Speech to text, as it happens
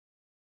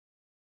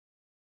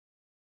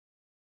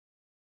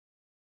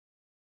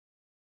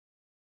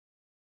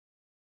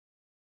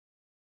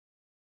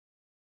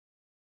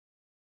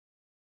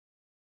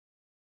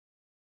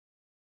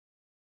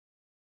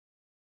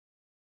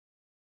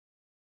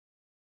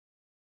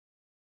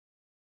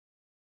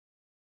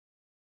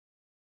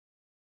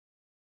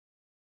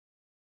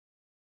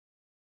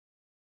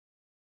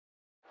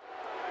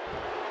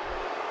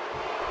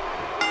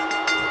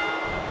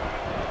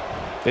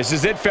This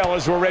is it,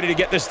 fellas. We're ready to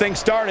get this thing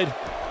started.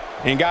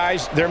 And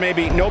guys, there may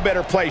be no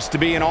better place to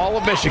be in all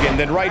of Michigan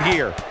than right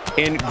here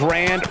in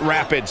Grand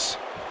Rapids.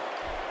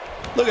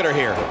 Look at her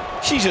here.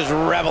 She's just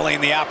reveling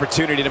in the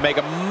opportunity to make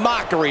a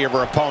mockery of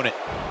her opponent.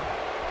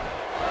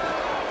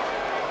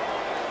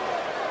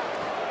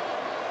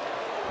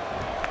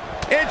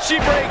 And she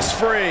breaks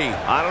free.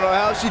 I don't know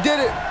how she did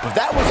it, but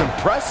that was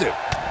impressive.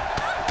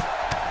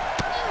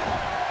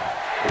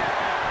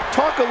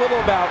 Talk a little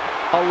about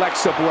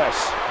Alexa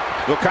Bliss.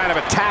 What kind of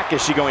attack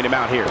is she going to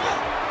mount here?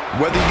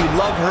 Whether you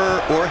love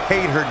her or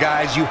hate her,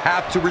 guys, you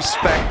have to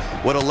respect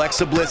what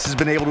Alexa Bliss has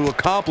been able to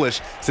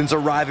accomplish since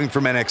arriving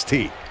from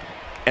NXT.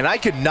 And I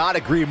could not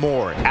agree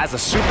more. As a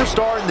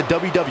superstar in the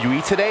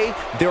WWE today,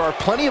 there are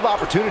plenty of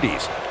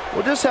opportunities.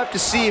 We'll just have to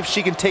see if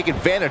she can take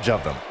advantage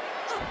of them.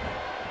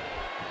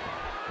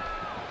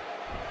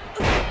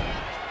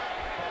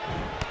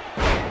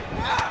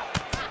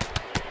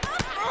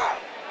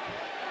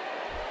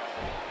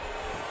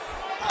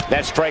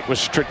 That strike was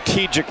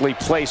strategically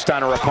placed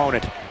on her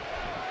opponent.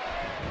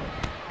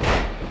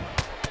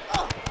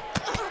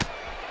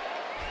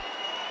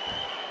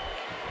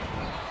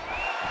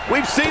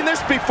 We've seen this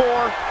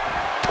before.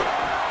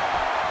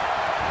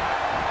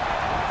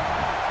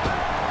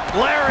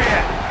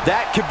 Lariat!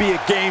 That could be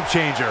a game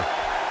changer.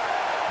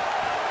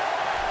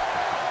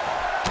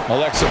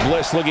 Alexa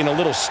Bliss looking a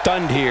little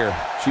stunned here.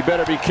 She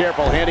better be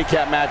careful.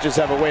 Handicap matches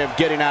have a way of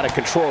getting out of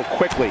control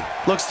quickly.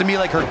 Looks to me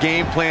like her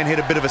game plan hit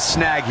a bit of a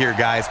snag here,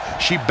 guys.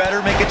 She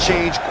better make a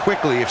change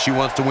quickly if she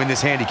wants to win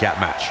this handicap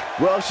match.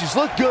 Well, she's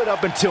looked good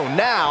up until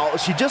now.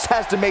 She just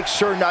has to make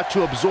sure not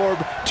to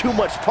absorb too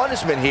much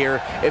punishment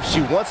here if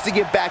she wants to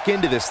get back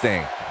into this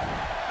thing.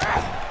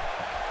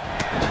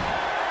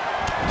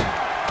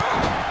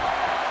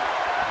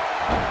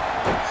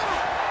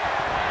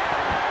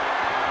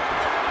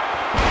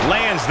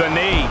 Lands the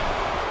knee.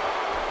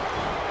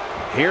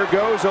 Here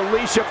goes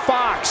Alicia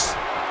Fox.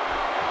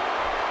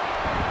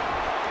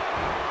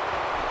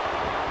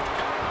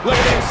 Look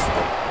at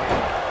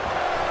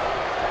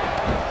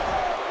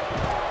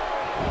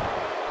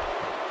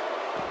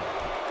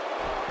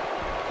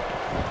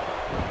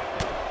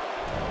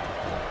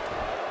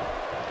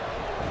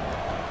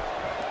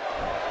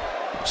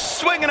this.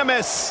 Swing and a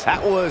miss.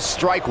 That was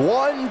strike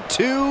 1,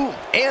 2,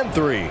 and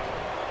 3.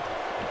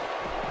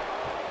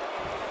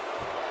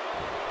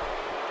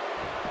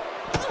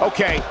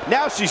 Okay,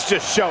 now she's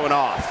just showing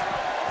off.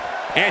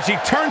 And she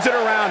turns it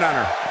around on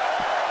her.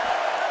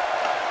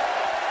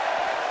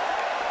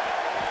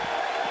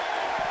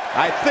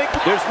 I think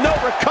there's no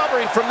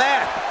recovering from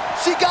that.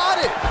 She got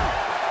it!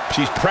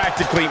 She's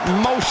practically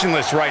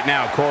motionless right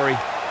now, Corey.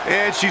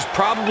 And she's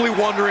probably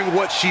wondering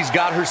what she's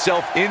got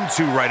herself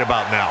into right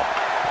about now.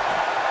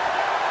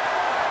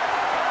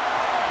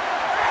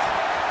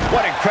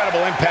 What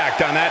incredible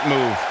impact on that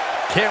move.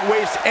 Can't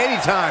waste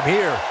any time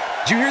here.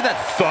 Did you hear that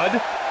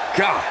thud?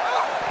 God.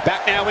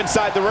 Back now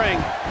inside the ring.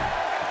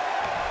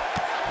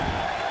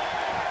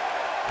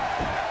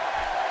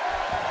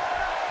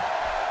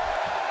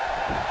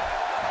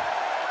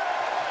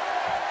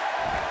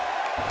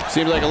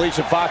 Seems like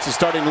Alicia Fox is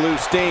starting to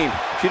lose steam.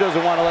 She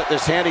doesn't want to let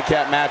this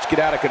handicap match get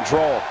out of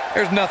control.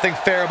 There's nothing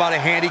fair about a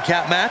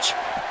handicap match,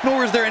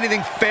 nor is there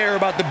anything fair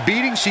about the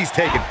beating she's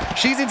taken.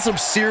 She's in some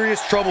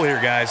serious trouble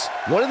here, guys.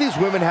 One of these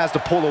women has to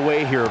pull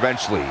away here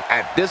eventually.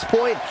 At this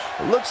point,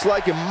 it looks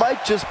like it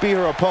might just be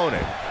her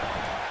opponent.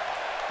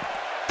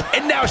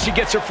 And now she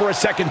gets her for a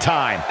second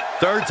time.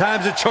 Third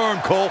time's a charm,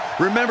 Cole.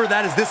 Remember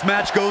that as this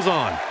match goes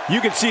on.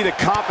 You can see the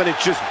confidence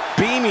just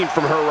beaming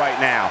from her right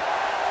now.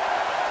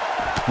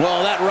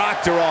 Well, that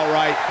rocked her all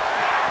right.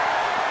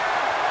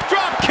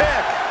 Drop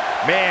kick!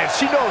 Man,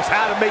 she knows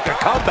how to make a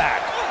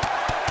comeback.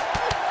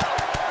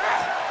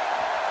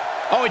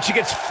 Oh, and she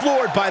gets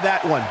floored by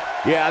that one.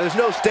 Yeah, there's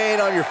no staying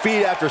on your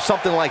feet after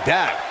something like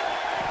that.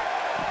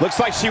 Looks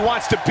like she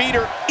wants to beat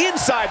her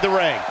inside the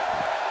ring.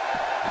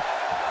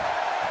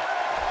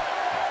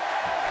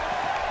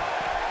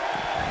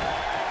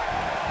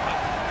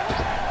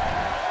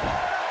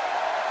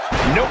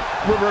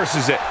 Nope,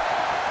 reverses it.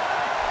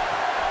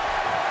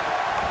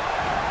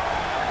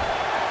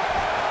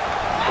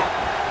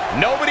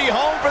 Nobody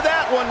home for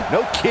that one.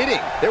 No kidding.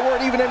 There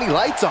weren't even any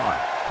lights on.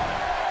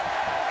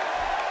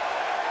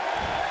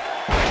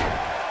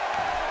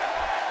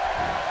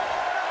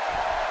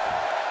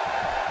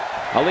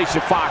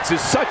 Alicia Fox is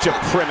such a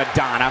prima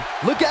donna.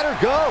 Look at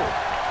her go.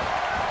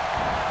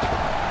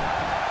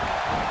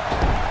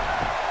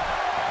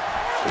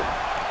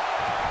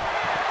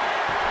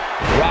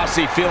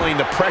 Rousey feeling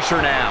the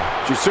pressure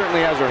now. She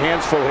certainly has her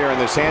hands full here in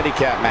this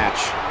handicap match.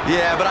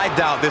 Yeah, but I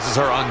doubt this is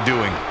her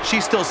undoing. She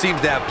still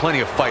seems to have plenty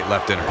of fight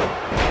left in her.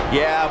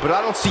 Yeah, but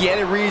I don't see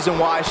any reason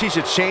why she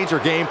should change her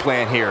game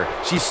plan here.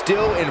 She's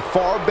still in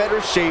far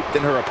better shape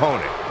than her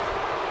opponent.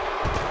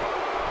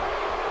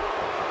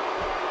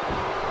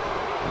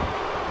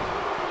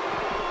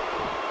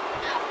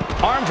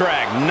 Arm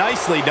drag,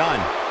 nicely done.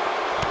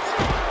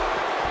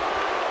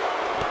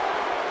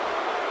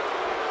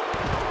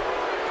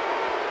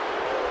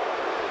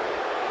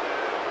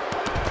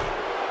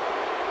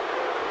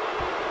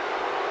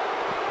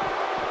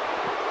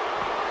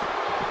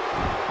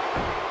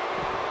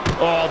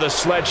 Oh, the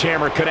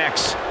sledgehammer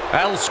connects.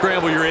 That'll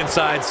scramble your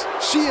insides.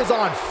 She is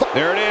on fire.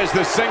 There it is,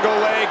 the single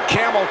leg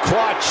camel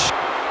clutch.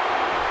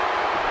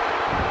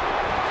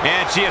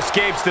 And she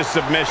escapes the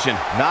submission.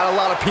 Not a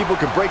lot of people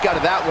can break out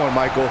of that one,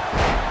 Michael.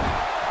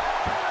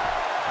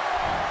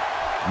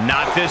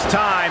 Not this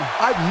time.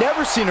 I've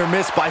never seen her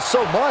miss by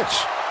so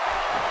much.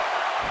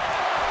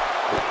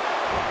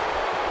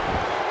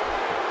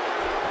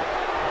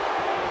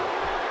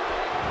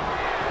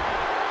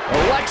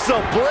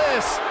 Alexa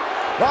Bliss,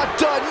 not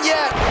done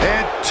yet.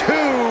 And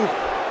 2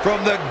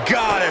 from the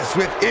goddess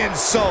with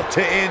insult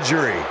to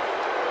injury.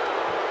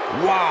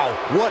 Wow,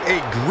 what a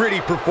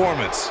gritty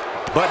performance.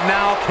 But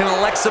now can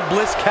Alexa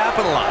Bliss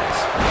capitalize?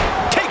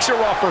 Takes her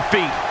off her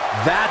feet.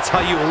 That's how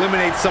you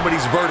eliminate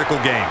somebody's vertical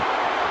game.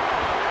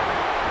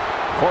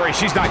 Corey,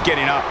 she's not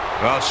getting up.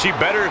 Well, she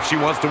better if she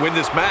wants to win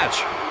this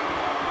match.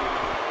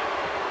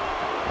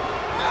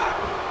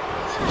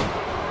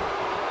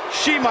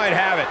 She might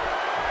have it.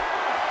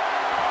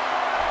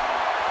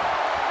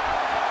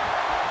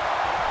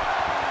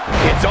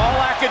 It's all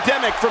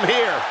academic from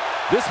here.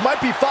 This might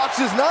be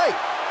Fox's night.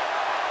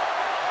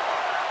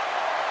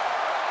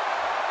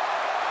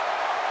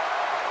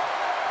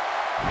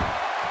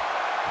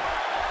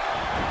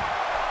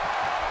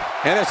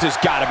 And this has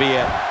got to be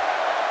it.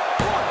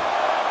 1,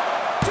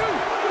 2, 3.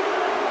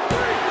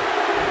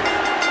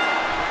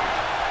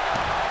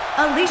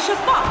 Alicia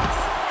Fox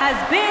has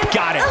been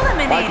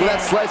eliminated. Michael, that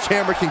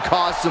sledgehammer can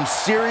cause some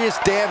serious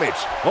damage.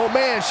 Oh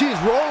man, she's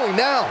rolling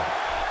now.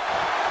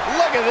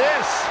 Look at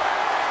this.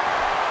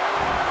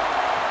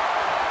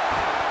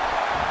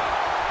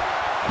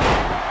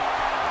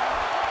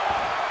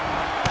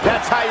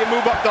 That's how you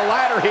move up the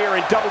ladder here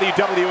in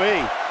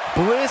WWE.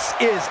 Bliss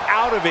is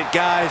out of it,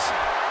 guys.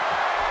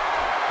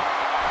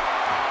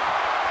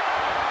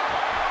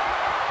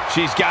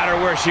 She's got her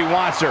where she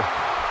wants her.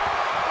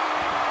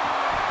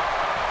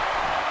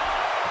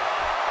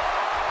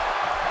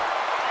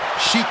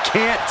 She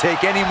can't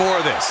take any more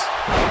of this.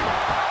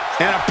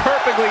 And a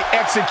perfectly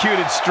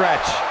executed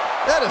stretch.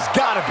 That has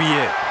got to be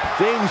it.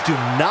 Things do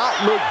not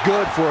look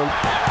good for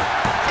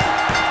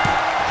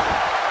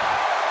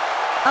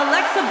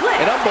Alexa Bliss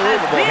An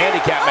unbelievable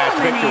handicap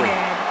match victory.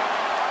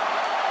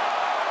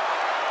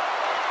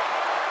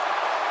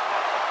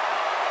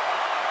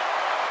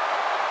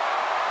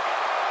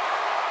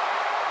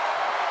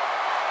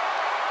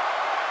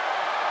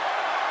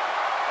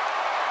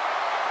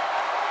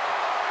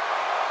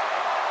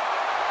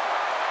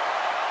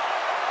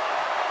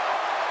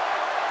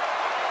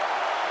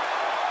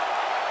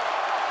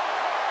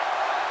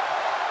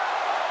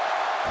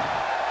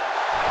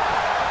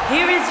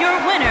 Here is your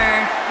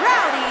winner,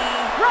 Ronda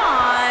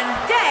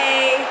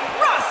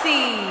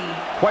Rousey.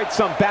 Quite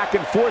some back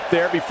and forth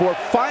there before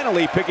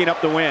finally picking up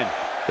the win.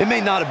 It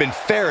may not have been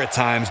fair at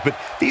times, but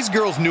these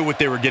girls knew what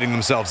they were getting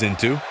themselves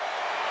into.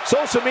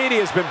 Social media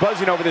has been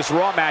buzzing over this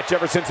Raw match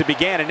ever since it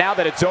began, and now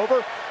that it's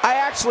over, I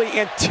actually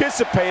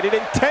anticipate it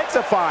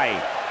intensifying.